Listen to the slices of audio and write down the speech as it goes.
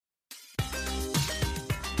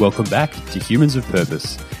Welcome back to Humans of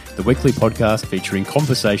Purpose, the weekly podcast featuring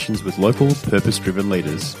conversations with local purpose-driven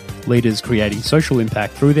leaders. Leaders creating social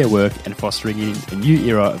impact through their work and fostering in a new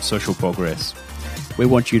era of social progress. We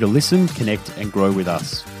want you to listen, connect and grow with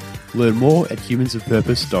us. Learn more at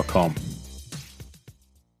humansofpurpose.com.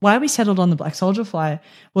 Why we settled on the black soldier fly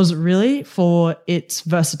was really for its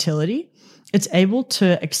versatility. It's able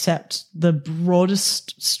to accept the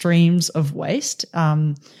broadest streams of waste,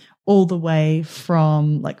 all the way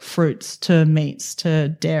from like fruits to meats to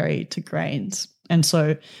dairy to grains. And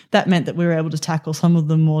so that meant that we were able to tackle some of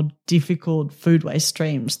the more difficult food waste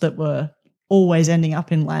streams that were always ending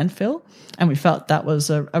up in landfill. And we felt that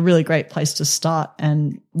was a really great place to start.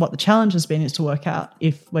 And what the challenge has been is to work out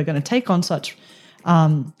if we're going to take on such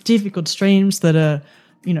difficult streams that are,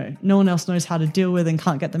 no one else knows how to deal with and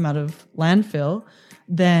can't get them out of landfill,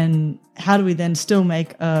 then how do we then still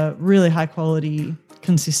make a really high quality,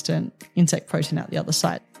 consistent insect protein out the other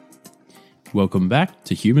side? Welcome back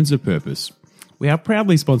to Humans of Purpose. We are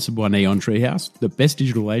proudly sponsored by Neon Treehouse, the best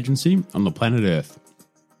digital agency on the planet Earth.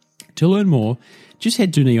 To learn more, just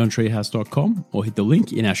head to neontreehouse.com or hit the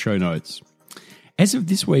link in our show notes. As of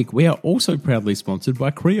this week, we are also proudly sponsored by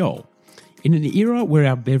Creole. In an era where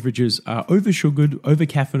our beverages are oversugared,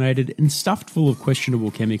 overcaffeinated, and stuffed full of questionable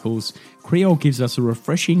chemicals, Creole gives us a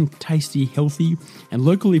refreshing, tasty, healthy, and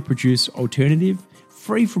locally produced alternative,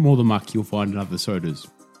 free from all the muck you'll find in other sodas.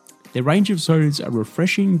 Their range of sodas are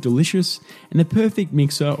refreshing, delicious, and the perfect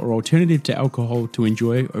mixer or alternative to alcohol to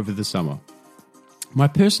enjoy over the summer. My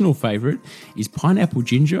personal favourite is pineapple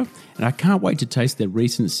ginger, and I can't wait to taste their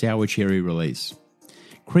recent sour cherry release.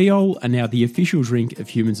 Creole are now the official drink of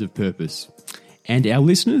Humans of Purpose. And our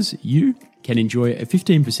listeners, you, can enjoy a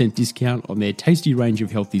 15% discount on their tasty range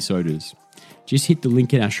of healthy sodas. Just hit the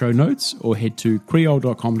link in our show notes or head to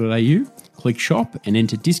creole.com.au, click shop and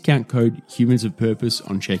enter discount code Humans of Purpose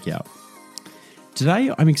on checkout.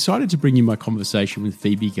 Today, I'm excited to bring you my conversation with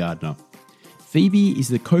Phoebe Gardner. Phoebe is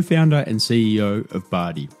the co-founder and CEO of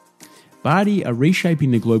Bardi. Bardi are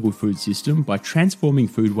reshaping the global food system by transforming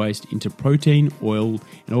food waste into protein, oil,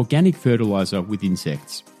 and organic fertilizer with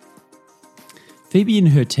insects. Phoebe and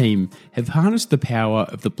her team have harnessed the power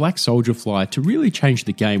of the black soldier fly to really change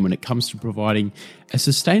the game when it comes to providing a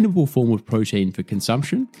sustainable form of protein for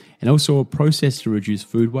consumption and also a process to reduce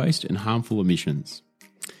food waste and harmful emissions.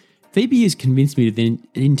 Phoebe has convinced me that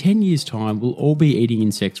in 10 years' time we'll all be eating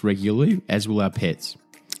insects regularly, as will our pets.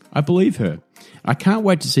 I believe her. I can't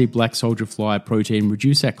wait to see black soldier fly protein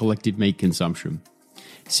reduce our collective meat consumption.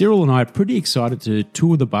 Cyril and I are pretty excited to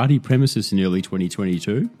tour the Bardi premises in early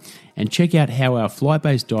 2022 and check out how our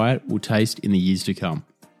fly-based diet will taste in the years to come.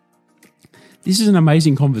 This is an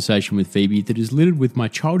amazing conversation with Phoebe that is littered with my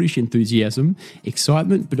childish enthusiasm,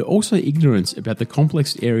 excitement, but also ignorance about the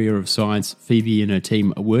complex area of science Phoebe and her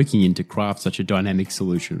team are working in to craft such a dynamic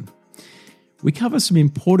solution. We cover some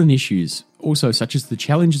important issues, also such as the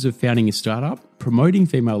challenges of founding a startup, promoting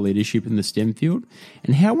female leadership in the STEM field,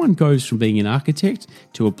 and how one goes from being an architect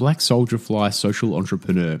to a black soldier fly social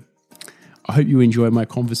entrepreneur. I hope you enjoy my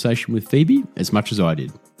conversation with Phoebe as much as I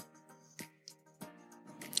did.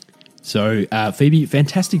 So, Phoebe,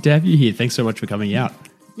 fantastic to have you here. Thanks so much for coming out.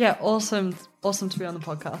 Yeah, awesome. Awesome to be on the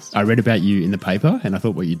podcast. I read about you in the paper and I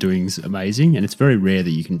thought what you're doing is amazing. And it's very rare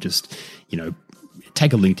that you can just,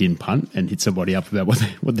 take a LinkedIn punt and hit somebody up about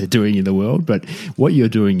what they're doing in the world. But what you're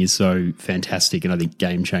doing is so fantastic and I think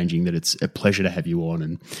game-changing that it's a pleasure to have you on.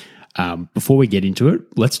 And before we get into it,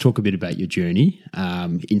 let's talk a bit about your journey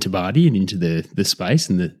into Bardi and into the space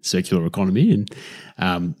and the circular economy.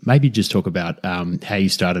 And maybe just talk about how you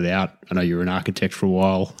started out. I know you were an architect for a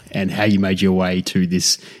while and how you made your way to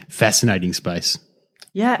this fascinating space.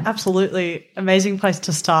 Yeah, absolutely. Amazing place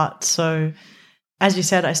to start. So as you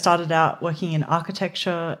said, I started out working in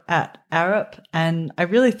architecture at Arup, and I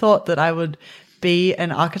really thought that I would be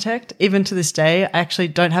an architect. Even to this day, I actually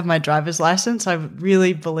don't have my driver's license. I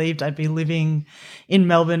really believed I'd be living in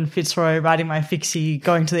Melbourne, Fitzroy, riding my fixie,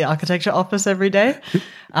 going to the architecture office every day.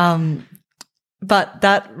 But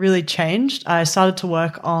that really changed. I started to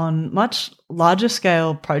work on much larger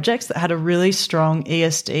scale projects that had a really strong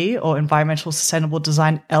ESD or environmental sustainable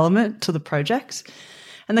design element to the projects.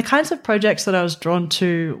 And the kinds of projects that I was drawn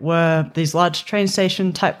to were these large train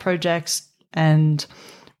station type projects. And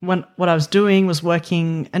what I was doing was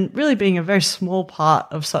working and really being a very small part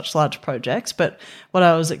of such large projects. But what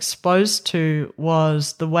I was exposed to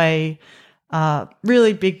was the way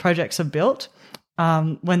really big projects are built.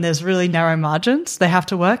 When there's really narrow margins, they have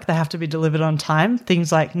to work, they have to be delivered on time.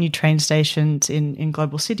 Things like new train stations in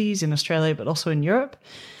global cities in Australia, but also in Europe.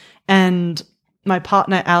 And my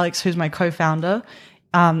partner, Alex, who's my co-founder,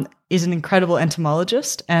 is an incredible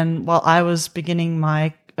entomologist. And while I was beginning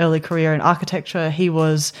my early career in architecture, he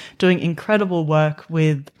was doing incredible work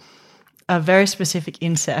with a very specific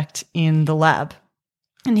insect in the lab.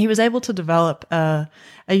 And he was able to develop a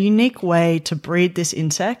unique way to breed this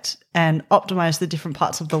insect and optimize the different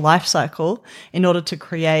parts of the life cycle in order to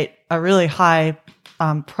create a really high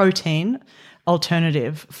protein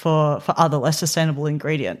alternative for other less sustainable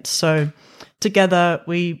ingredients. So together,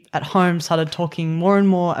 we at home started talking more and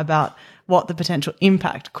more about what the potential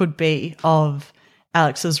impact could be of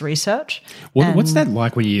Alex's research. What's that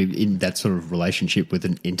like when you're in that sort of relationship with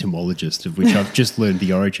an entomologist, of which I've just learned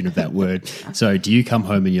the origin of that word? So do you come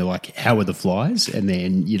home and you're like, how are the flies? And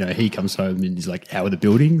then, he comes home and he's like, how are the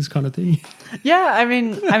buildings, kind of thing? Yeah, I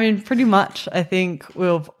mean, pretty much. I think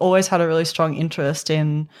we've always had a really strong interest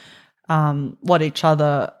in what each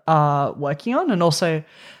other are working on, and also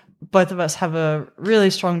both of us have a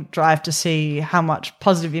really strong drive to see how much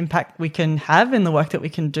positive impact we can have in the work that we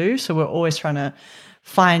can do. So we're always trying to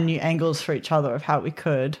find new angles for each other of how we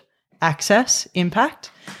could access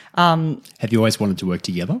impact. Have you always wanted to work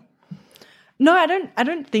together? No, I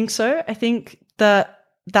don't think so. I think that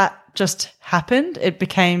just happened. It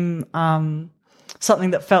became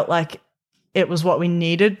something that felt like it was what we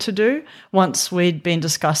needed to do once we'd been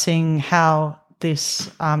discussing how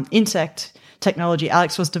this insect technology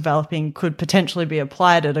Alex was developing could potentially be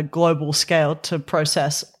applied at a global scale to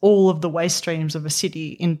process all of the waste streams of a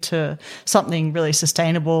city into something really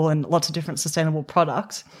sustainable and lots of different sustainable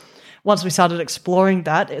products. Once we started exploring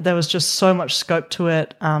that, there was just so much scope to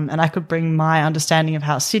it, and I could bring my understanding of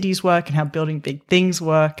how cities work and how building big things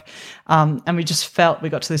work. And we just felt we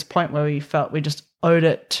got to this point where we felt we just owed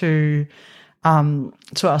it to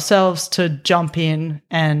ourselves to jump in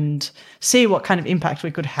and see what kind of impact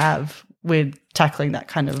we could have with tackling that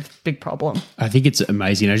kind of big problem. I think it's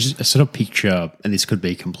amazing. I sort of picture, and this could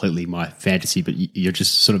be completely my fantasy, but you're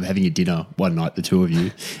just sort of having a dinner one night, the two of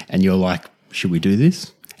you, and you're like, should we do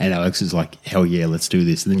this? And Alex is like, hell yeah, let's do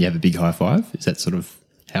this. And then you have a big high five. Is that sort of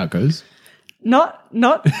how it goes? Not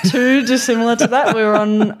too dissimilar to that. We were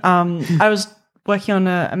on, I was working on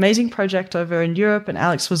an amazing project over in Europe, and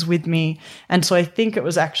Alex was with me. And so I think it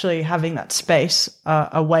was actually having that space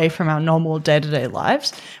away from our normal day-to-day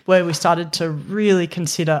lives where we started to really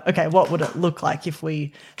consider, okay, what would it look like if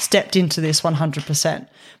we stepped into this 100%?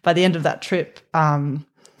 By the end of that trip,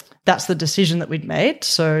 that's the decision that we'd made.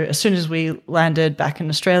 So as soon as we landed back in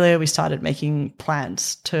Australia, we started making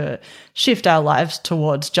plans to shift our lives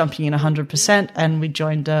towards jumping in 100%, and we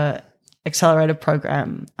joined a accelerator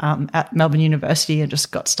program at Melbourne University and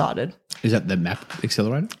just got started. Is that the MAP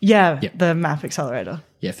accelerator? Yeah, yep. The MAP accelerator.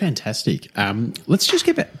 Yeah, fantastic. Let's just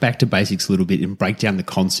get back to basics a little bit and break down the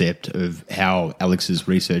concept of how Alex's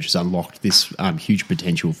research has unlocked this huge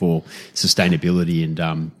potential for sustainability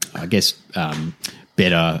and, I guess,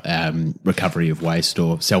 better recovery of waste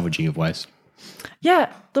or salvaging of waste.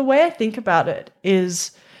 Yeah, the way I think about it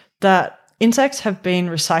is that insects have been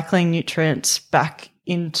recycling nutrients back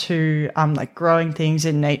into like growing things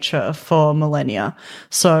in nature for millennia.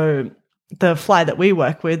 So the fly that we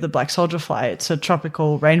work with, the black soldier fly, it's a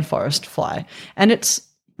tropical rainforest fly, and it's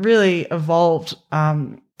really evolved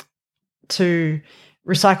to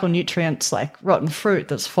recycle nutrients like rotten fruit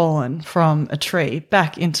that's fallen from a tree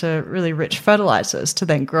back into really rich fertilizers to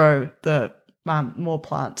then grow the more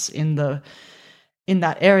plants in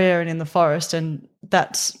that area and in the forest. And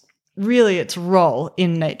that's really its role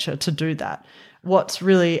in nature to do that. What's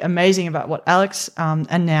really amazing about what Alex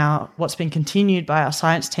and now what's been continued by our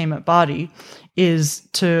science team at Bardi is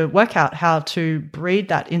to work out how to breed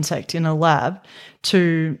that insect in a lab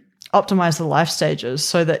to optimize the life stages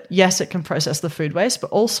so that, yes, it can process the food waste, but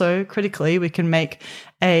also critically, we can make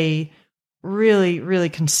a really, really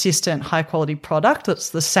consistent high quality product that's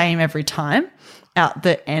the same every time at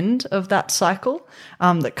the end of that cycle,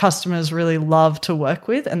 that customers really love to work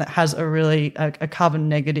with and that has a carbon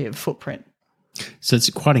negative footprint. So it's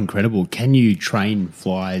quite incredible. Can you train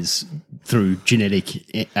flies through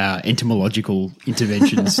genetic entomological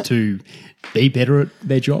interventions to be better at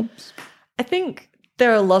their jobs? I think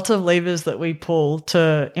there are lots of levers that we pull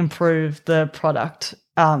to improve the product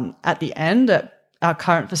at the end. At our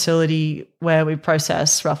current facility where we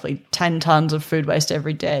process roughly 10 tons of food waste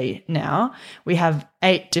every day now, we have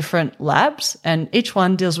 8 different labs, and each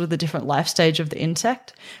one deals with a different life stage of the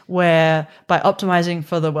insect, where by optimizing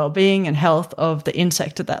for the well-being and health of the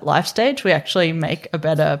insect at that life stage, we actually make a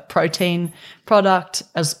better protein product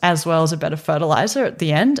as well as a better fertilizer at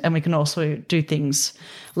the end. And we can also do things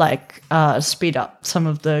like speed up some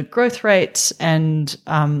of the growth rates and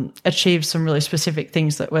achieve some really specific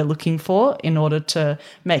things that we're looking for in order to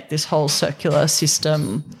make this whole circular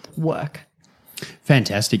system work.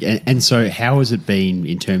 Fantastic. And so how has it been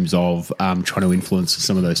in terms of trying to influence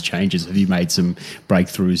some of those changes? Have you made some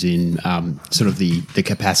breakthroughs in sort of the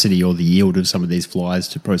capacity or the yield of some of these flies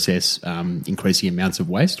to process increasing amounts of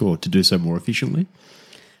waste or to do so more efficiently?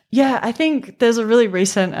 Yeah, I think there's a really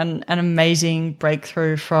recent and an amazing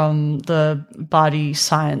breakthrough from the Bardi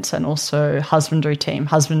science and also husbandry team.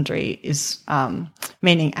 Husbandry is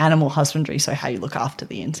meaning animal husbandry, so how you look after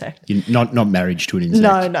the insect. Not marriage to an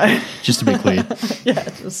insect. No. Just to be clear. Yeah,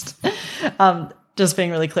 just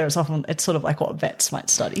being really clear, it's sort of like what vets might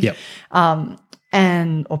study. Yep.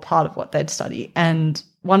 Or part of what they'd study. And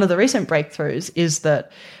one of the recent breakthroughs is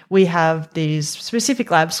that we have these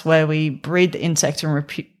specific labs where we breed the insect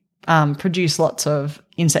and produce lots of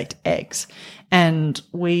insect eggs. And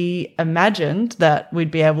we imagined that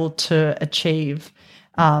we'd be able to achieve,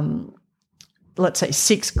 let's say,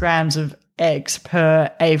 6 grams of eggs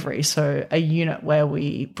per aviary, so a unit where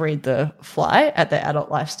we breed the fly at the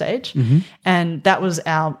adult life stage. Mm-hmm. And that was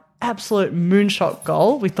our absolute moonshot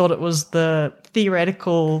goal. We thought it was the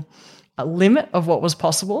theoretical limit of what was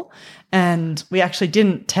possible. And we actually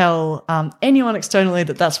didn't tell anyone externally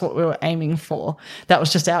that that's what we were aiming for. That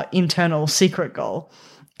was just our internal secret goal.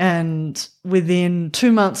 And within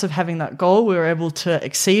 2 months of having that goal, we were able to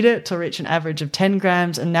exceed it to reach an average of 10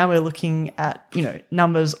 grams. And now we're looking at,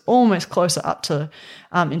 numbers almost closer up to,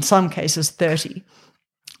 in some cases, 30.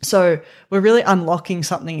 So we're really unlocking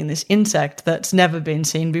something in this insect that's never been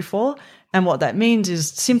seen before. And what that means is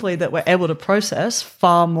simply that we're able to process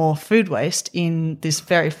far more food waste in this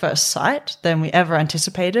very first site than we ever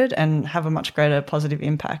anticipated and have a much greater positive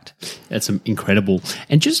impact. That's incredible.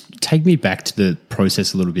 And just take me back to the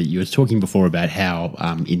process a little bit. You were talking before about how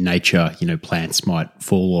in nature, plants might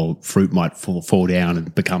fall or fruit might fall down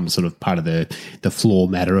and become sort of part of the floor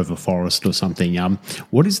matter of a forest or something.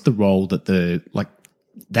 What is the role that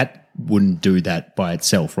that wouldn't do that by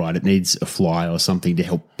itself, right? It needs a fly or something to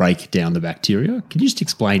help break down the bacteria. Can you just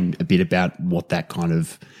explain a bit about what that kind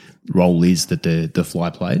of role is that the fly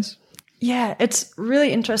plays? Yeah, it's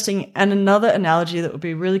really interesting. And another analogy that would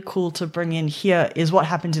be really cool to bring in here is what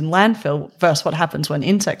happens in landfill versus what happens when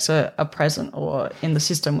insects are present or in the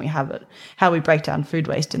system we have it, how we break down food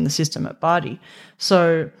waste in the system at Bardi.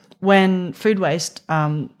 So when food waste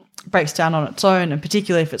breaks down on its own, and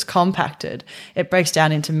particularly if it's compacted, it breaks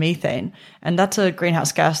down into methane. And that's a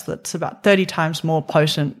greenhouse gas that's about 30 times more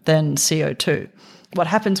potent than CO2. What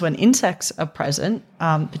happens when insects are present,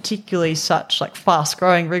 particularly such like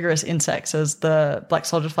fast-growing, rigorous insects as the black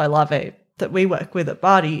soldier fly larvae that we work with at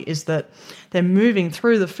Bardi, is that they're moving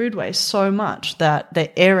through the food waste so much that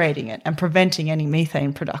they're aerating it and preventing any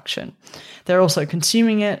methane production. They're also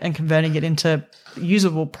consuming it and converting it into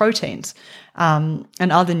usable proteins and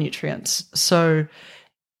other nutrients. So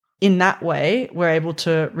in that way, we're able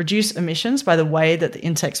to reduce emissions by the way that the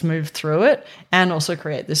insects move through it and also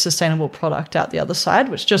create this sustainable product out the other side,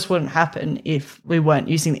 which just wouldn't happen if we weren't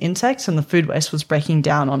using the insects and the food waste was breaking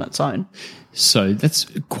down on its own. So that's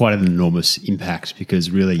quite an enormous impact,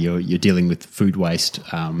 because really you're dealing with food waste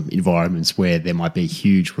environments where there might be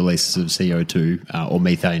huge releases of CO2 or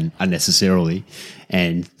methane unnecessarily.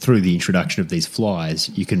 And through the introduction of these flies,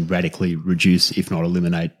 you can radically reduce, if not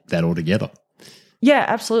eliminate, that altogether. Yeah,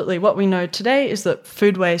 absolutely. What we know today is that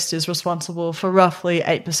food waste is responsible for roughly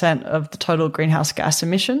 8% of the total greenhouse gas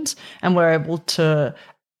emissions, and we're able to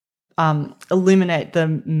eliminate the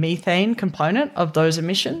methane component of those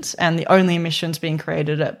emissions. And the only emissions being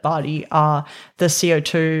created at Bardi are the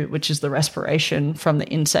CO2, which is the respiration from the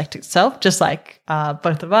insect itself. Just like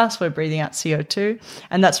both of us, we're breathing out CO2,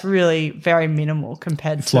 and that's really very minimal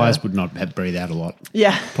compared to... Flies would not breathe out a lot.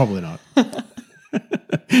 Yeah. Probably not.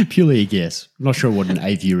 Purely a guess. I'm not sure what an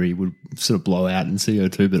aviary would sort of blow out in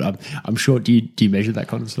CO2, but I'm sure. Do you measure that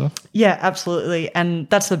kind of stuff? Yeah, absolutely. And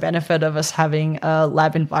that's the benefit of us having a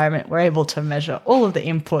lab environment. We're able to measure all of the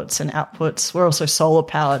inputs and outputs. We're also solar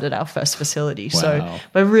powered at our first facility. Wow. So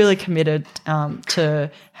we're really committed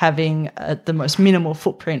to having the most minimal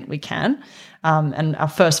footprint we can. And our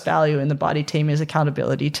first value in the Bardi team is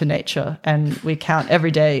accountability to nature. And we count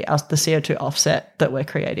every day the CO2 offset that we're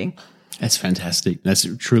creating. That's fantastic. That's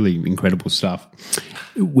truly incredible stuff.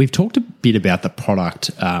 We've talked a bit about the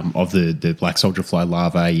product of the black soldier fly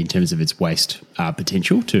larvae in terms of its waste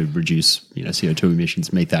potential to reduce, CO2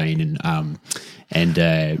 emissions, methane,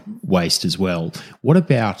 and waste as well. What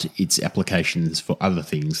about its applications for other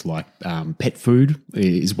things like pet food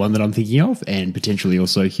is one that I'm thinking of, and potentially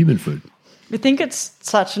also human food? We think it's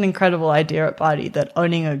such an incredible idea at Bardi that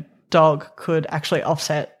owning a dog could actually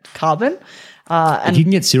offset carbon. If you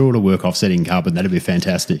can get Cyril to work offsetting carbon, that'd be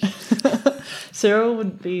fantastic. Cyril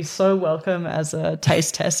would be so welcome as a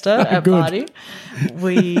taste tester at Barty.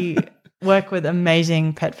 We work with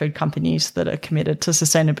amazing pet food companies that are committed to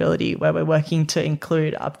sustainability, where we're working to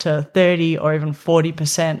include up to 30 or even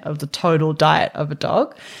 40% of the total diet of a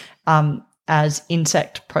dog as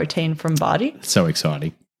insect protein from Barty. So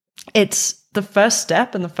exciting. It's the first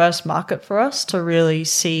step and the first market for us to really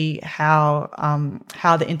see how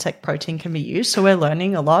the insect protein can be used. So we're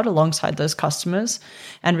learning a lot alongside those customers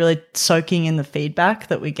and really soaking in the feedback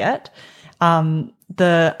that we get.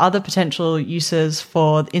 The other potential uses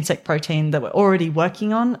for the insect protein that we're already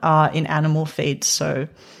working on are in animal feeds. So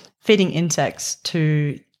feeding insects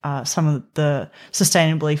to some of the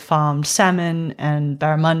sustainably farmed salmon and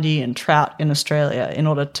barramundi and trout in Australia in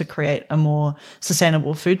order to create a more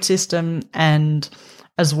sustainable food system, and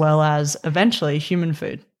as well as eventually human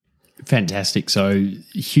food. Fantastic. So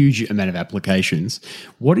huge amount of applications.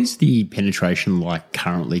 What is the penetration like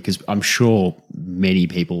currently? Because I'm sure many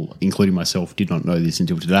people, including myself, did not know this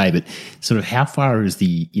until today, but sort of how far is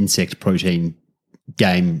the insect protein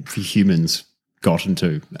game for humans gotten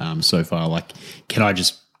to so far? Like, can I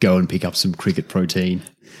just go and pick up some cricket protein?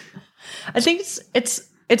 I think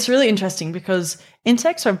it's really interesting because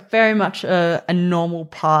insects are very much a normal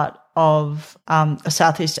part of a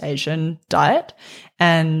Southeast Asian diet,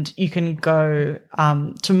 and you can go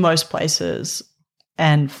to most places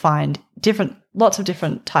and find lots of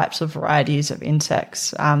different types of varieties of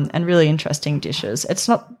insects and really interesting dishes. It's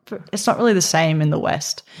not really the same in the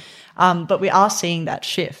West. But we are seeing that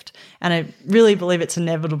shift. And I really believe it's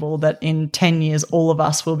inevitable that in 10 years, all of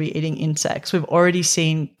us will be eating insects. We've already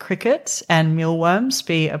seen crickets and mealworms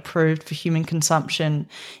be approved for human consumption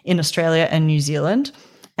in Australia and New Zealand.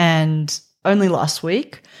 And only last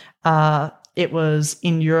week, it was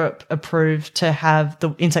in Europe approved to have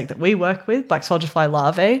the insect that we work with, black soldier fly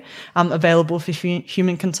larvae, available for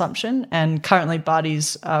human consumption. And currently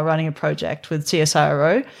Barty's running a project with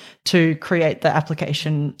CSIRO to create the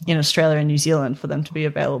application in Australia and New Zealand for them to be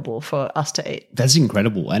available for us to eat. That's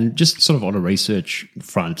incredible. And just sort of on a research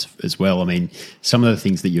front as well, I mean, some of the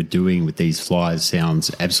things that you're doing with these flies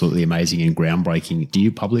sounds absolutely amazing and groundbreaking. Do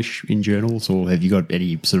you publish in journals, or have you got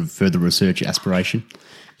any sort of further research aspiration?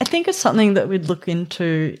 I think it's something that we'd look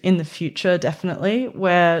into in the future, definitely.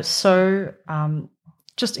 We're so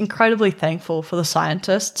just incredibly thankful for the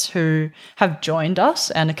scientists who have joined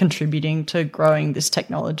us and are contributing to growing this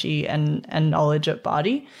technology and knowledge at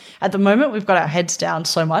Barty. At the moment, we've got our heads down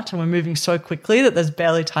so much and we're moving so quickly that there's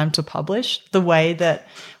barely time to publish. The way that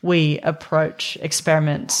we approach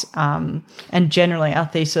experiments and generally our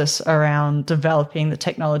thesis around developing the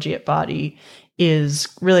technology at Barty is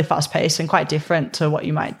really fast-paced and quite different to what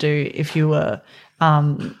you might do if you were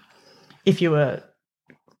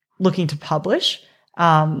looking to publish.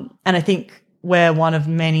 And I think we're one of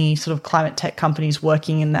many sort of climate tech companies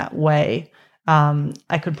working in that way.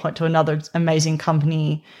 I could point to another amazing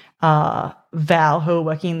company, Val, who are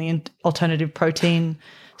working in the alternative protein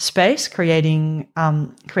space, creating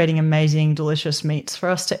amazing, delicious meats for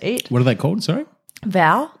us to eat. What are they called? Sorry?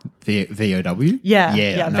 Val. VOW?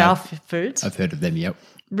 Yeah, no, Val Foods. I've heard of them, yep.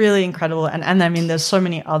 Really incredible. And I mean, there's so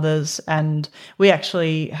many others. And we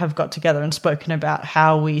actually have got together and spoken about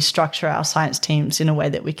how we structure our science teams in a way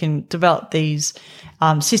that we can develop these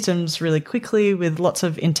systems really quickly with lots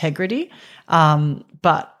of integrity,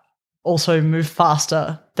 but also move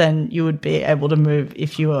faster than you would be able to move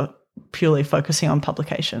if you were purely focusing on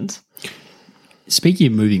publications. Speaking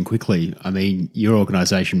of moving quickly, I mean, your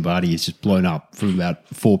organisation, Barty, has just blown up from about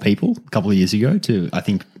 4 people a couple of years ago to, I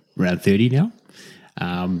think, around 30 now.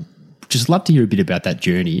 Just love to hear a bit about that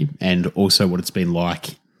journey and also what it's been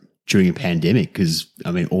like during a pandemic, because,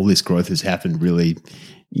 I mean, all this growth has happened really,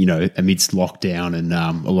 amidst lockdown and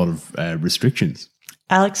a lot of restrictions.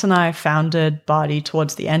 Alex and I founded Barty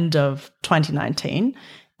towards the end of 2019.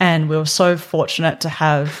 And we were so fortunate to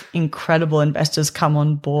have incredible investors come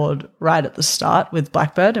on board right at the start with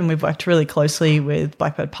Blackbird. And we've worked really closely with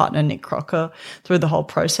Blackbird partner Nick Crocker through the whole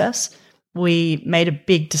process. We made a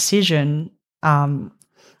big decision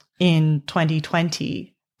in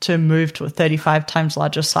 2020 to move to a 35 times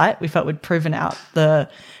larger site. We felt we'd proven out the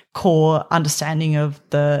core understanding of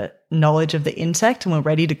the knowledge of the insect and we're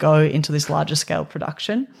ready to go into this larger scale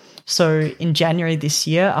production. So in January this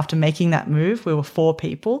year, after making that move, we were 4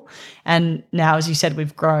 people. And now, as you said,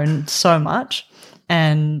 we've grown so much.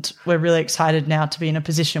 And we're really excited now to be in a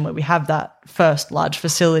position where we have that first large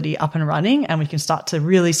facility up and running and we can start to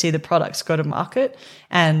really see the products go to market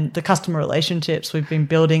and the customer relationships we've been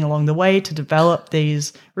building along the way to develop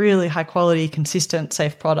these really high quality, consistent,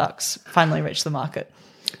 safe products finally reach the market.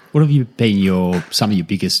 What have you been some of your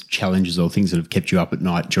biggest challenges or things that have kept you up at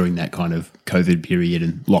night during that kind of COVID period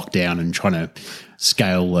and lockdown and trying to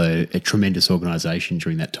scale a tremendous organisation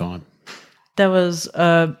during that time? There was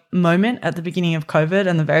a moment at the beginning of COVID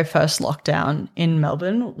and the very first lockdown in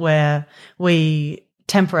Melbourne where we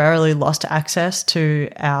temporarily lost access to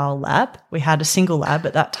our lab. We had a single lab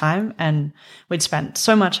at that time, and we'd spent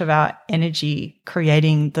so much of our energy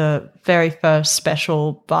creating the very first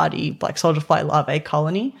special Bardi black soldier fly larvae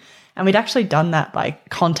colony. And we'd actually done that by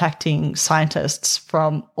contacting scientists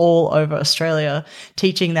from all over Australia,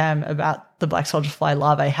 teaching them about the black soldier fly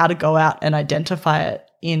larvae, how to go out and identify it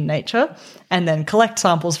in nature, and then collect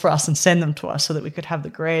samples for us and send them to us so that we could have the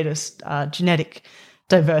greatest genetic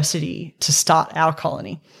diversity to start our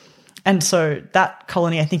colony. And so that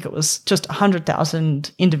colony, I think it was just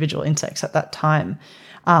 100,000 individual insects at that time,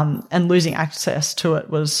 and losing access to it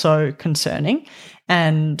was so concerning.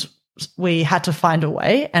 And we had to find a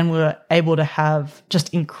way, and we were able to have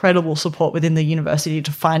just incredible support within the university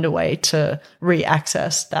to find a way to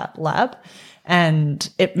re-access that lab. And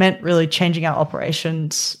it meant really changing our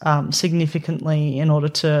operations significantly in order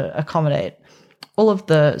to accommodate all of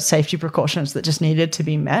the safety precautions that just needed to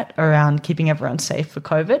be met around keeping everyone safe for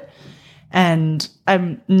COVID. And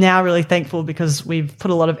I'm now really thankful because we've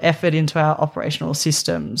put a lot of effort into our operational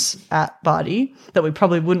systems at Bardi that we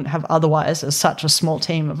probably wouldn't have otherwise as such a small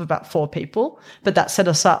team of about 4 people. But that set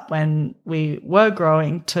us up when we were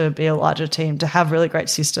growing to be a larger team to have really great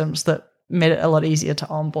systems that made it a lot easier to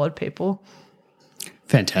onboard people.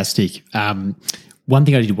 Fantastic. One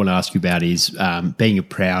thing I did want to ask you about is being a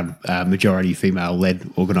proud majority female-led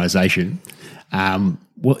organisation.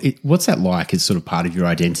 What's that like as sort of part of your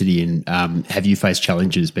identity, and have you faced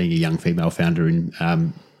challenges being a young female founder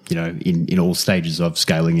in all stages of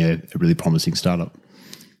scaling a really promising startup?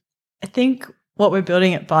 I think what we're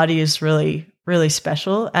building at Bardi is really, really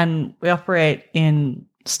special, and we operate in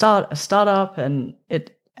a startup and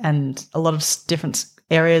a lot of different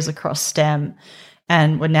areas across STEM.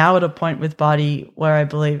 And we're now at a point with Bardi where I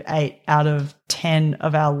believe 8 out of 10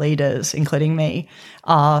 of our leaders, including me,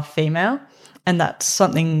 are female. And that's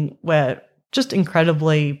something we're just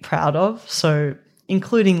incredibly proud of. So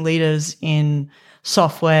including leaders in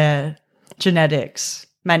software, genetics,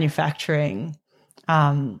 manufacturing,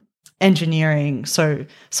 engineering. So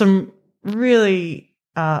some really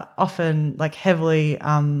often like heavily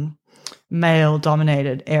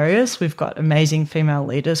male-dominated areas. We've got amazing female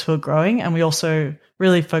leaders who are growing, and we also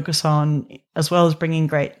really focus on, as well as bringing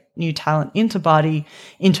great new talent into Bardi,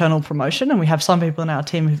 internal promotion. And we have some people in our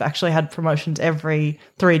team who've actually had promotions every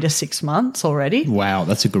 3 to 6 months already. Wow,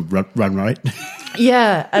 that's a good run rate.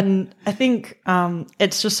 Yeah, and I think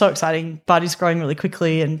it's just so exciting. Bardi's growing really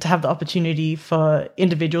quickly, and to have the opportunity for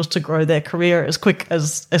individuals to grow their career as quickly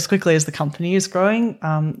as the company is growing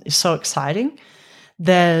is so exciting.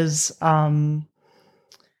 There's, I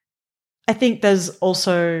think there's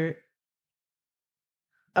also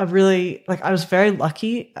a really, I was very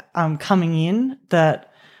lucky coming in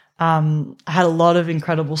that I had a lot of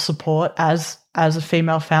incredible support as a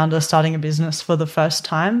female founder starting a business for the first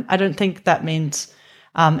time. I don't think that means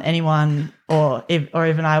anyone or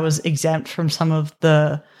even I was exempt from some of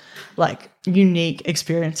the unique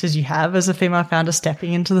experiences you have as a female founder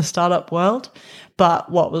stepping into the startup world.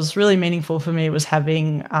 But what was really meaningful for me was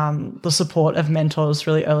having the support of mentors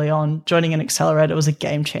really early on. Joining an accelerator was a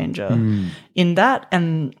game changer in that.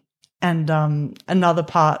 And another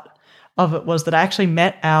part of it was that I actually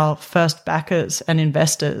met our first backers and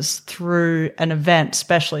investors through an event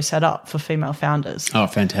specially set up for female founders. Oh,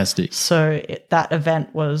 fantastic. So that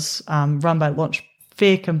event was run by Launch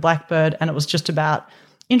Vic and Blackbird, and it was just about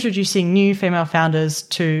introducing new female founders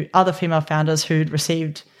to other female founders who'd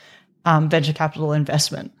received venture capital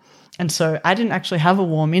investment. And so I didn't actually have a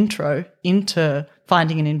warm intro into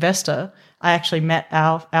finding an investor. I actually met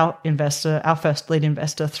our investor, our first lead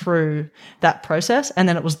investor, through that process. And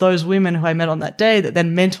then it was those women who I met on that day that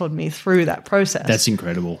then mentored me through that process. That's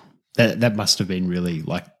incredible. That must have been really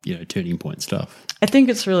turning point stuff. I think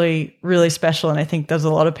it's really, really special. And I think there's a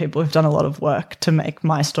lot of people who've done a lot of work to make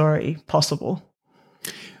my story possible.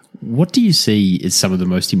 What do you see as some of the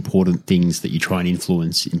most important things that you try and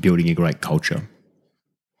influence in building a great culture?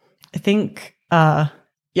 I think,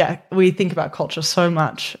 we think about culture so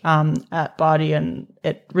much at Bardi, and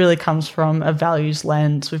it really comes from a values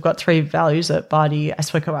lens. We've got 3 values at Bardi. I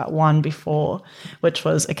spoke about one before, which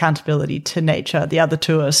was accountability to nature. The other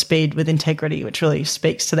 2 are speed with integrity, which really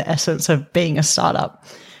speaks to the essence of being a startup.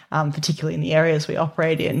 Particularly in the areas we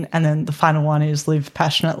operate in. And then the final one is live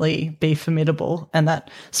passionately, be formidable. And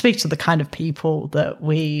that speaks to the kind of people that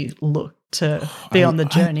we look to be on the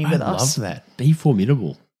journey with us. I love that. Be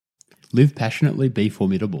formidable. Live passionately, be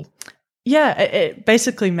formidable. Yeah, it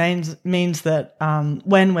basically means that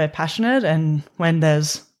when we're passionate and when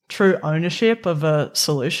there's true ownership of a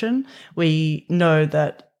solution, we know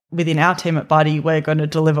that within our team at Buddy, we're going to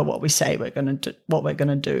deliver what we say we're going to do, what we're going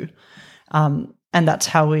to do. And that's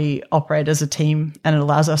how we operate as a team, and it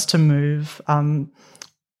allows us to move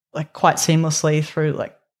like quite seamlessly through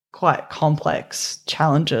like quite complex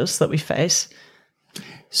challenges that we face.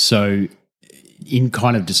 So in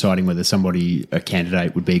kind of deciding whether a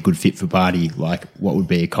candidate would be a good fit for Bardi, like what would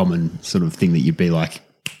be a common sort of thing that you'd be like,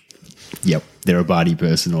 yep, they're a Bardi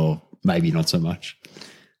person, or maybe not so much?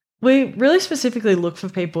 We really specifically look for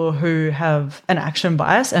people who have an action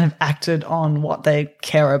bias and have acted on what they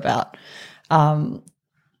care about.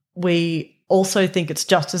 We also think it's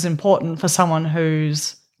just as important for someone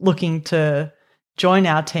who's looking to join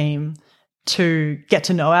our team to get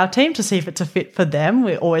to know our team, to see if it's a fit for them.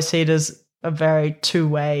 We always see it as a very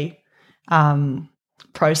two-way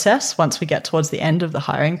process once we get towards the end of the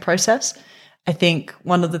hiring process. I think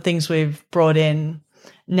one of the things we've brought in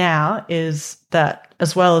now is that,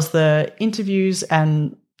 as well as the interviews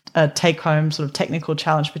and a take-home sort of technical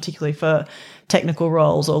challenge, particularly for technical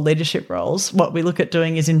roles or leadership roles, what we look at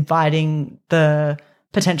doing is inviting the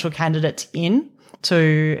potential candidates in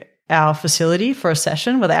to our facility for a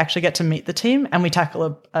session where they actually get to meet the team, and we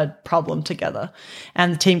tackle a problem together,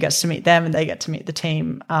 and the team gets to meet them and they get to meet the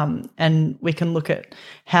team. And we can look at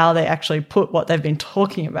how they actually put what they've been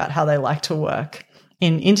talking about, how they like to work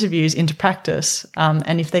in interviews, into practice,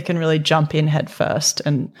 and if they can really jump in head first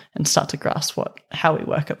and start to grasp how we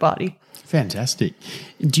work at Bardi. Fantastic.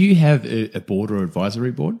 Do you have a board or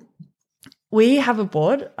advisory board? We have a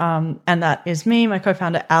board, and that is me, my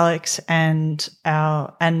co-founder Alex, and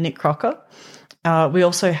Nick Crocker. We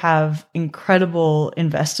also have incredible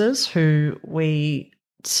investors who we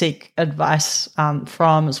seek advice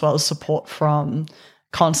from, as well as support from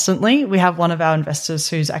constantly. We have one of our investors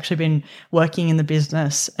who's actually been working in the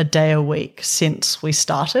business a day a week since we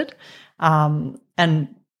started, and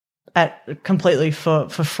completely for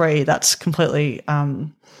free. That's completely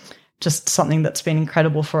just something that's been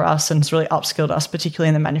incredible for us and has really upskilled us, particularly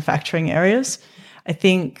in the manufacturing areas. I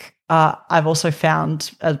think I've also found,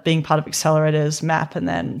 as being part of accelerators, MAP, and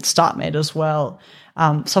then StartMate as well,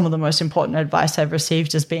 some of the most important advice I've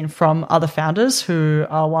received has been from other founders who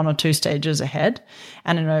are 1 or 2 stages ahead.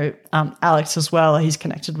 And I know Alex as well, he's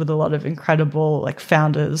connected with a lot of incredible like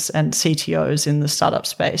founders and CTOs in the startup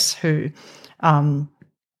space who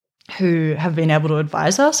have been able to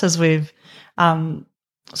advise us as we've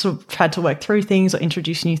sort of tried to work through things or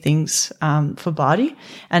introduce new things for Bardi.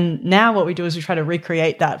 And now what we do is we try to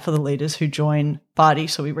recreate that for the leaders who join Bardi.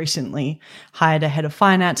 So we recently hired a head of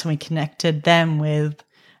finance, and we connected them with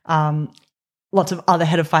lots of other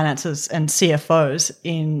head of finances and CFOs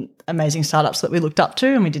in amazing startups that we looked up to.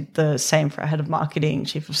 And we did the same for our head of marketing,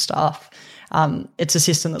 chief of staff. It's a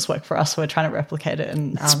system that's worked for us, so we're trying to replicate it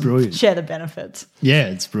and share the benefits. Yeah,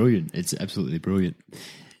 it's brilliant. It's absolutely brilliant.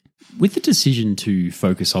 With the decision to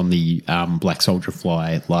focus on the black soldier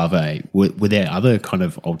fly larvae, were there other kind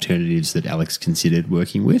of alternatives that Alex considered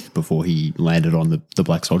working with before he landed on the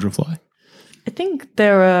black soldier fly? I think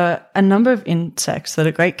there are a number of insects that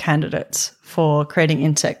are great candidates for creating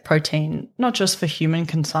insect protein, not just for human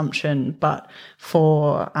consumption, but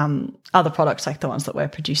for other products like the ones that we're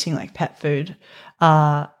producing, like pet food.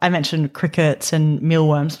 I mentioned crickets and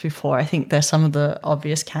mealworms before. I think they're some of the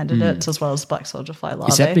obvious candidates, as well as black soldier fly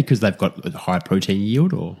larvae. Is that because they've got a high protein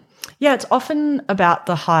yield, or? Yeah, it's often about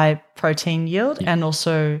the high protein yield and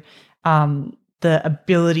also the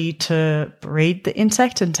ability to breed the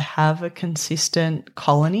insect and to have a consistent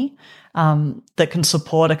colony that can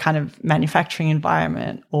support a kind of manufacturing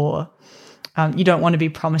environment, or you don't want to be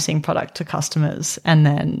promising product to customers and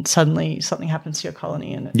then suddenly something happens to your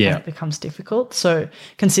colony and it becomes difficult. So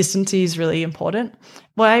consistency is really important.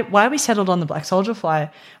 Why we settled on the black soldier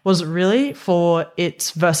fly was really for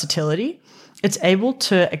its versatility. It's able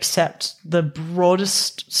to accept the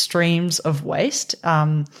broadest streams of waste,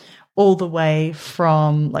 all the way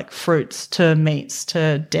from like fruits to meats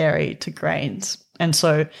to dairy to grains. And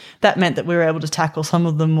so that meant that we were able to tackle some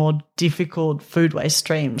of the more difficult food waste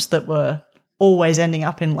streams that were always ending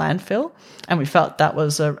up in landfill. And we felt that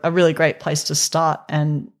was a really great place to start.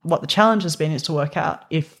 And what the challenge has been is to work out,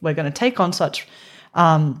 if we're going to take on such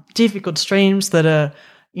difficult streams that are,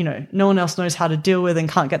 no one else knows how to deal with and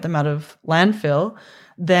can't get them out of landfill,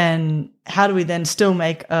 then how do we then still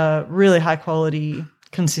make a really high quality,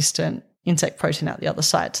 consistent insect protein out the other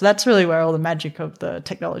side? So that's really where all the magic of the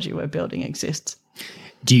technology we're building exists.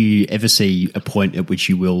 Do you ever see a point at which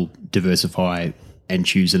you will diversify and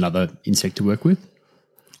choose another insect to work with?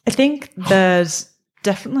 I think there's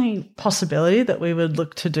definitely possibility that we would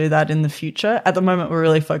look to do that in the future. At the moment, we're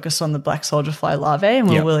really focused on the black soldier fly larvae, and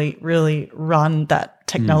we'll really run that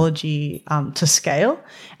technology to scale.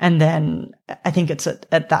 And then I think it's at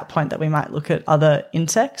that point that we might look at other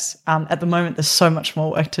insects. At the moment, there's so much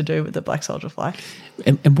more work to do with the black soldier fly.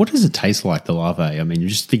 And what does it taste like, the larvae? I mean, you're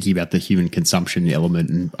just thinking about the human consumption element,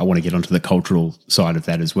 and I want to get onto the cultural side of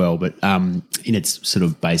that as well. But in its sort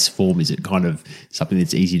of base form, is it kind of something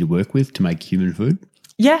that's easy to work with to make human food?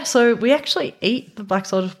 Yeah, so we actually eat the black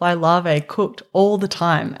soldier fly larvae cooked all the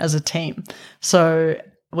time as a team. So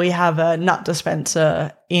we have a nut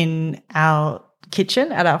dispenser in our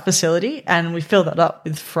kitchen at our facility, and we fill that up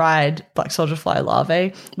with fried black soldier fly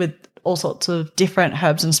larvae with all sorts of different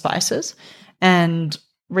herbs and spices. And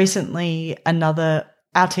recently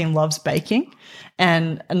our team loves baking,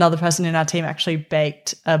 and another person in our team actually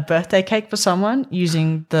baked a birthday cake for someone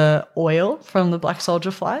using the oil from the black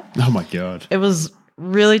soldier fly. Oh my God. It was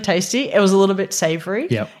really tasty. It was a little bit savory.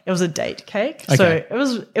 Yep. It was a date cake. Okay. So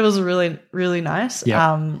it was really, really nice.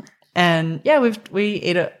 Yep. And yeah, we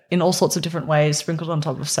eat it in all sorts of different ways, sprinkled on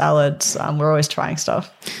top of salads. We're always trying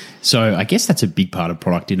stuff. So I guess that's a big part of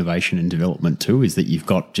product innovation and development too, is that you've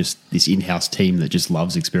got just this in-house team that just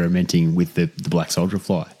loves experimenting with the black soldier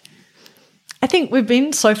fly. I think we've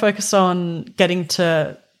been so focused on getting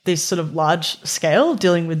to this sort of large scale,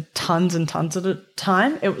 dealing with tons and tons at a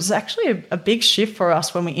time. It was actually a big shift for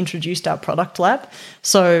us when we introduced our product lab.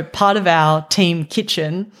 So part of our team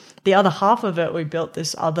kitchen, the other half of it, we built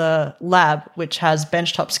this other lab, which has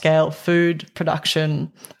benchtop scale food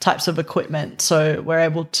production types of equipment. So we're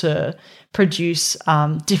able to produce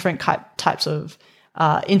different types of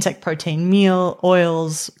insect protein meal,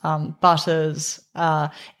 oils, butters,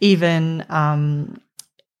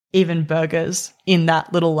 even burgers in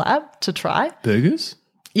that little lab to try. Burgers?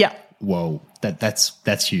 Yeah. Whoa,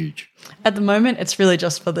 that's huge. At the moment, it's really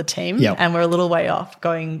just for the team, Yep. and we're a little way off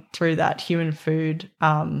going through that human food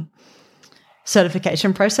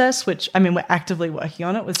certification process, which, I mean, we're actively working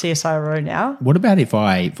on it with CSIRO now. What about if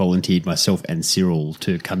I volunteered myself and Cyril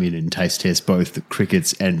to come in and taste test both the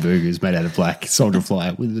crickets and burgers made out of black soldier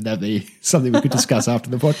fly? Would that be something we could discuss after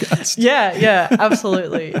the podcast? Yeah,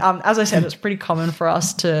 absolutely. As I said, it's pretty common for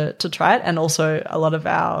us to try it, and also a lot of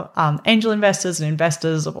our angel investors and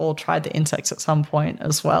investors have all tried the insects at some point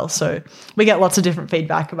as well. So we get lots of different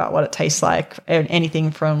feedback about what it tastes like, and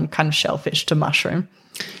anything from kind of shellfish to mushroom.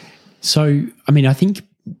 So, I mean, I think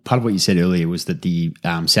part of what you said earlier was that the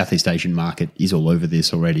Southeast Asian market is all over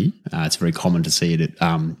this already. It's very common to see it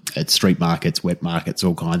at street markets, wet markets,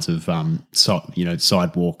 all kinds of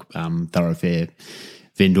sidewalk, thoroughfare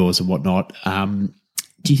vendors and whatnot.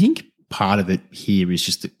 Do you think part of it here is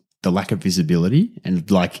just the lack of visibility? And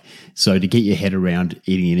so to get your head around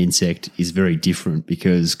eating an insect is very different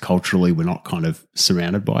because culturally we're not kind of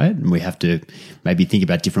surrounded by it, and we have to maybe think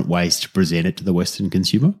about different ways to present it to the Western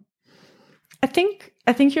consumer. I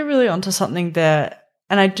think you're really onto something there.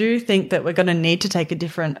 And I do think that we're going to need to take a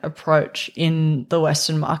different approach in the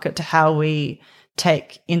Western market to how we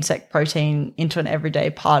take insect protein into an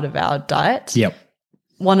everyday part of our diets. Yep.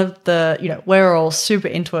 One of the, we're all super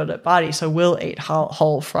into it at Barty, so we'll eat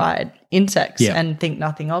whole fried insects and think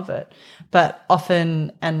nothing of it. But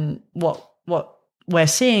often, and what we're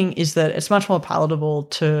seeing is that it's much more palatable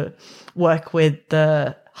to work with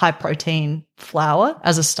the high protein flour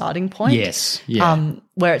as a starting point. Yes. Yeah.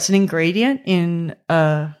 Where it's an ingredient in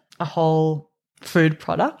a whole food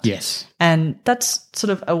product. Yes. And that's sort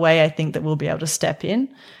of a way I think that we'll be able to step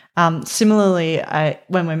in. Similarly,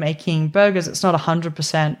 when we're making burgers, it's not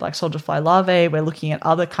 100% black soldier fly larvae. We're looking at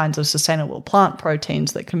other kinds of sustainable plant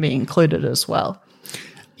proteins that can be included as well.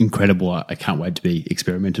 Incredible. I can't wait to be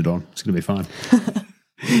experimented on. It's going to be fun.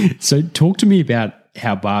 So talk to me about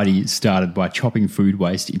how Barty started by chopping food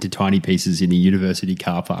waste into tiny pieces in a university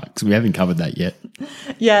car park, because we haven't covered that yet.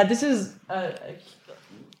 Yeah, this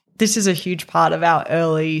is a huge part of our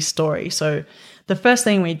early story. So the first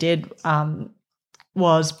thing we did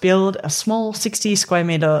was build a small 60 square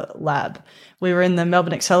meter lab. We were in the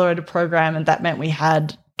Melbourne Accelerator program, and that meant we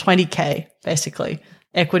had 20K, basically,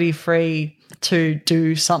 equity free to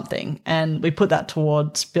do something. And we put that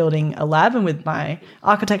towards building a lab. And with my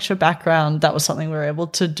architecture background, that was something we were able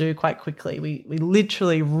to do quite quickly. We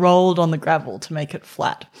literally rolled on the gravel to make it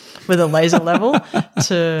flat with a laser level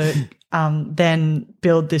to then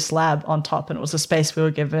build this lab on top. And it was a space we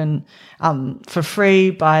were given for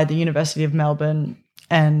free by the University of Melbourne.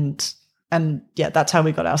 And yeah, that's how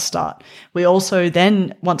we got our start. We also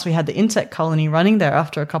then, once we had the insect colony running there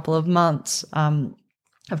after a couple of months,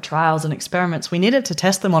 of trials and experiments, we needed to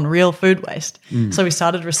test them on real food waste. So we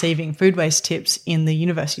started receiving food waste tips in the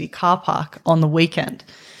university car park on the weekend.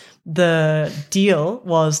 The deal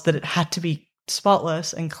was that it had to be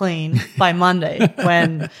spotless and clean by Monday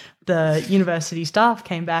when the university staff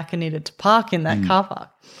came back and needed to park in that car park.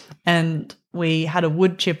 And we had a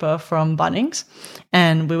wood chipper from Bunnings,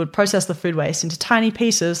 and we would process the food waste into tiny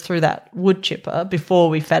pieces through that wood chipper before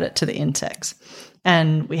we fed it to the insects.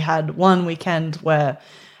 And we had one weekend where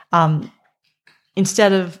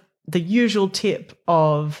instead of the usual tip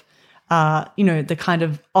of the kind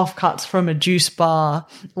of offcuts from a juice bar,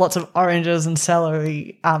 lots of oranges and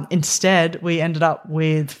celery. Instead, we ended up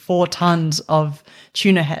with 4 tons of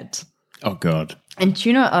tuna heads. Oh, God. And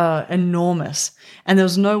tuna are enormous, and there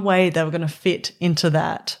was no way they were going to fit into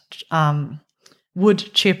that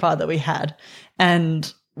wood chipper that we had.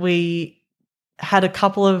 And we had a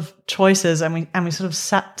couple of choices, and we sort of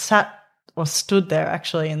sat or stood there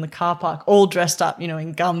actually in the car park, all dressed up,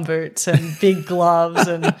 in gumboots and big gloves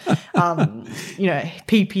and,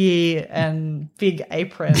 PPE and big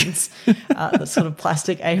aprons, the sort of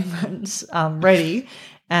plastic aprons ready.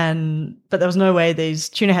 But there was no way these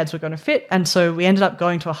tuna heads were going to fit. And so we ended up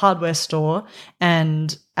going to a hardware store,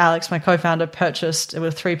 and Alex, my co-founder, purchased, there were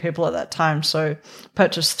 3 people at that time, so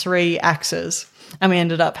purchased 3 axes. And we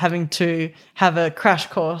ended up having to have a crash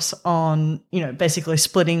course on, basically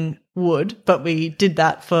splitting wood, but we did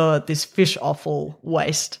that for this fish offal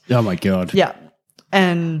waste. Oh, my God. Yeah.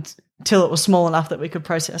 And till it was small enough that we could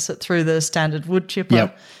process it through the standard wood chipper.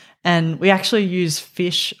 Yep. And we actually use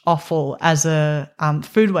fish offal as a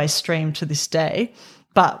food waste stream to this day,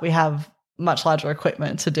 but we have much larger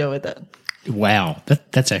equipment to deal with it. Wow.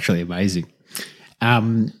 That's actually amazing.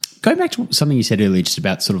 Going back to something you said earlier, just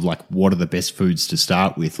about sort of like what are the best foods to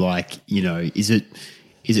start with? Like, is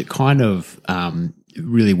it kind of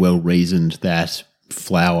really well reasoned that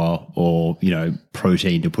flour or,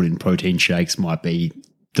 protein to put in protein shakes might be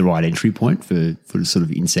the right entry point for the sort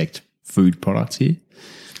of insect food products here?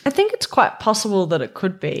 I think it's quite possible that it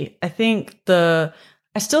could be. I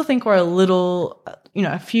still think we're a little,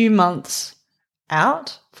 a few months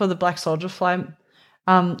out for the black soldier fly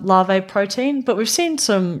larvae protein, but we've seen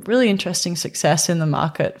some really interesting success in the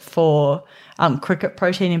market for cricket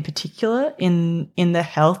protein in particular in the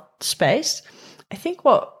health space. I think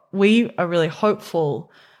what we are really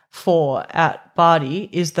hopeful for at Bardi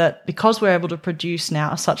is that because we're able to produce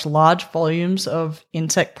now such large volumes of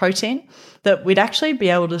insect protein, that we'd actually be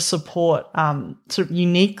able to support sort of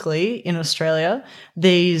uniquely in Australia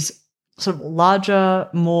these sort of larger,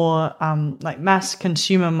 more like mass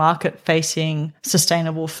consumer market facing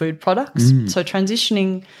sustainable food products. So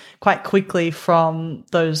transitioning quite quickly from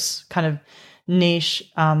those kind of niche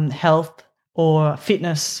health or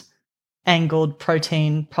fitness angled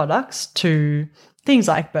protein products to things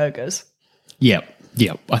like burgers. Yeah.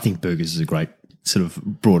 I think burgers is a great sort of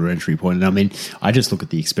broader entry point. And I mean, I just look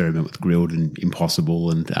at the experiment with Grilled and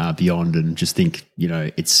Impossible and Beyond and just think,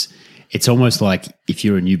 it's almost like if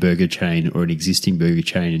you're a new burger chain or an existing burger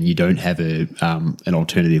chain and you don't have an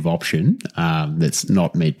alternative option that's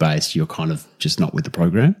not meat-based, you're kind of just not with the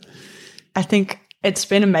program. I think it's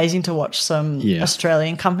been amazing to watch some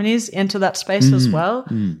Australian companies enter that space as well.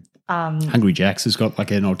 Hungry Jack's has got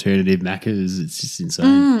like an alternative Macca's. It's just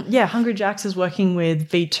insane. Hungry Jack's is working with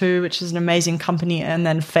V2, which is an amazing company, and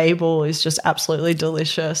then Fable is just absolutely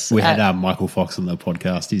delicious. We had Michael Fox on the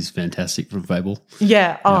podcast. He's fantastic from Fable.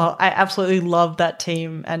 Yeah. I absolutely love that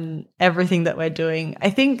team and everything that we're doing. I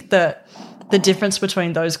think that the difference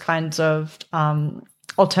between those kinds of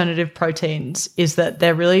alternative proteins is that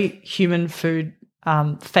they're really human food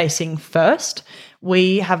facing first.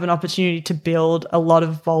 We have an opportunity to build a lot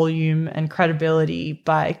of volume and credibility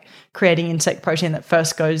by creating insect protein that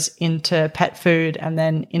first goes into pet food and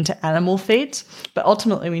then into animal feeds. But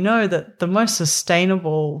ultimately, we know that the most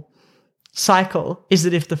sustainable cycle is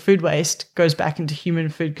that if the food waste goes back into human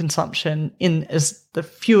food consumption in as the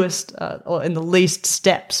fewest or in the least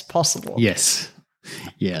steps possible. Yes.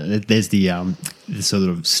 Yeah, there's the sort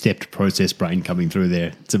of stepped process brain coming through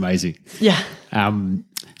there. It's amazing. Yeah.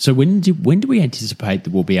 So when do we anticipate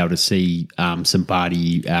that we'll be able to see some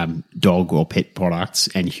Bardi dog or pet products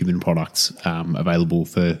and human products available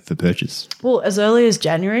for purchase? Well, as early as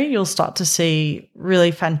January, you'll start to see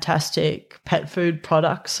really fantastic pet food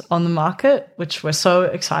products on the market, which we're so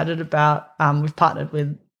excited about. We've partnered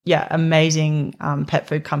with amazing pet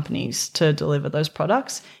food companies to deliver those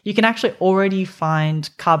products. You can actually already find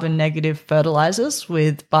carbon negative fertilizers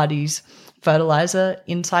with Bardi's fertilizer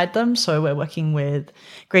inside them. So we're working with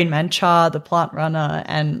Green Manchar, the Plant Runner,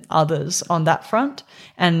 and others on that front.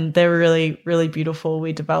 And they're really, really beautiful.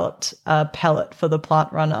 We developed a pellet for the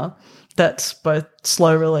Plant Runner that's both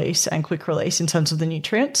slow release and quick release in terms of the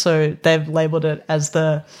nutrients. So they've labeled it as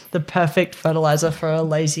the perfect fertilizer for a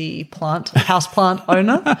lazy house plant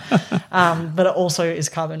owner. But it also is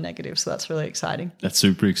carbon negative. So that's really exciting. That's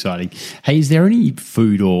super exciting. Hey, is there any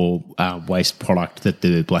food or waste product that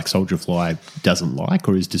the black soldier fly doesn't like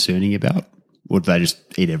or is discerning about? Or do they just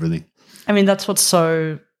eat everything? I mean, that's what's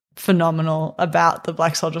so phenomenal about the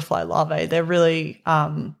black soldier fly larvae. They're really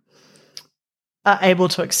are able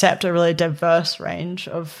to accept a really diverse range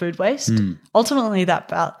of food waste. Ultimately, that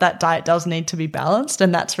diet does need to be balanced,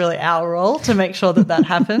 and that's really our role to make sure that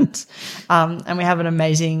happens. And we have an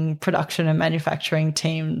amazing production and manufacturing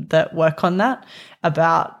team that work on that.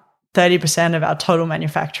 About 30% of our total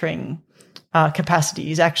manufacturing capacity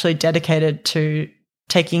is actually dedicated to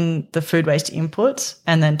taking the food waste inputs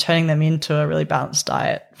and then turning them into a really balanced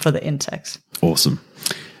diet for the insects. Awesome.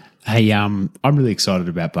 Hey, I'm really excited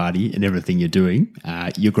about Bardi and everything you're doing.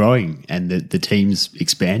 You're growing and the team's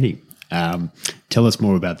expanding. Tell us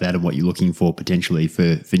more about that and what you're looking for potentially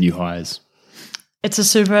for new hires. It's a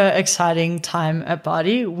super exciting time at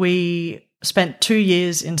Bardi. We spent 2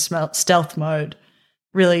 years in stealth mode,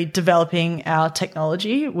 really developing our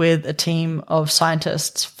technology with a team of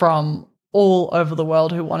scientists from all over the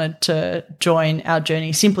world who wanted to join our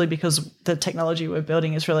journey simply because the technology we're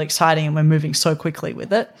building is really exciting and we're moving so quickly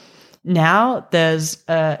with it. Now there's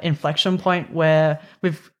an inflection point where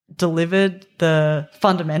we've delivered the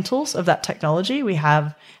fundamentals of that technology. We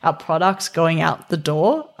have our products going out the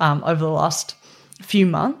door over the last few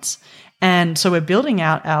months. And so we're building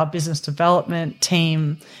out our business development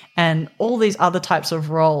team and all these other types of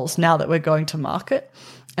roles now that we're going to market.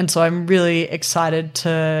 And so I'm really excited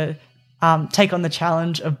to take on the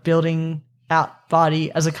challenge of building out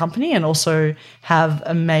Bardi as a company and also have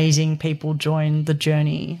amazing people join the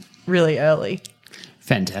journey really early.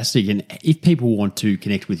 Fantastic. And if people want to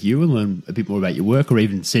connect with you and learn a bit more about your work or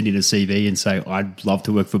even send in a CV and say, I'd love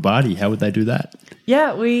to work for Bardi, how would they do that?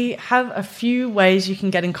 Yeah, we have a few ways you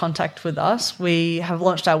can get in contact with us. We have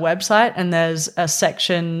launched our website and there's a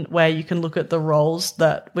section where you can look at the roles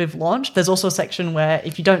that we've launched. There's also a section where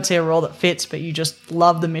if you don't see a role that fits but you just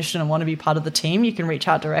love the mission and want to be part of the team, you can reach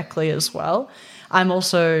out directly as well. I'm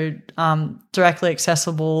also directly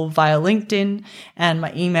accessible via LinkedIn, and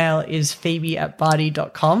my email is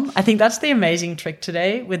phoebe@bardi.com. I think that's the amazing trick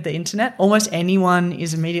today with the internet. Almost anyone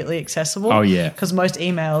is immediately accessible. Oh, yeah. Because most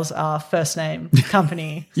emails are first name,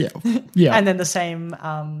 company, yeah, and then the same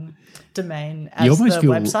domain as the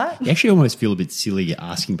website. You actually almost feel a bit silly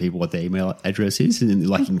asking people what their email address is, and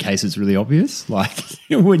like in case it's really obvious. Like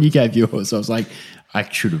when you gave yours, I was like, I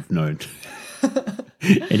should have known.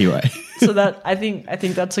 Anyway. So that I think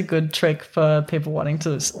that's a good trick for people wanting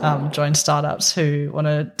to join startups who want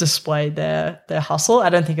to display their hustle. I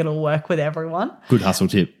don't think it'll work with everyone. Good hustle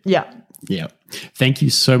tip. Yeah. Yeah. Thank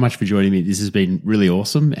you so much for joining me. This has been really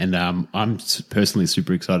awesome. And I'm personally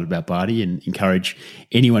super excited about Bardi and encourage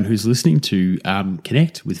anyone who's listening to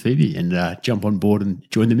connect with Phoebe and jump on board and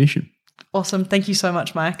join the mission. Awesome. Thank you so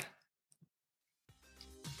much, Mike.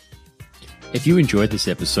 If you enjoyed this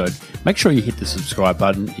episode, make sure you hit the subscribe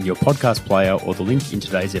button in your podcast player or the link in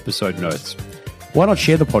today's episode notes. Why not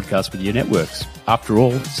share the podcast with your networks? After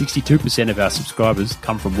all, 62% of our subscribers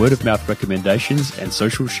come from word-of-mouth recommendations and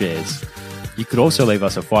social shares. You could also leave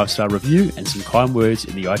us a 5-star review and some kind words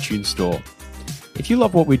in the iTunes store. If you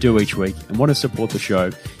love what we do each week and want to support the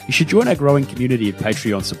show, you should join our growing community of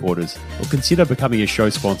Patreon supporters or consider becoming a show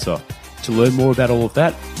sponsor. To learn more about all of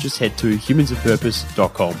that, just head to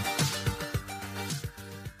humansofpurpose.com.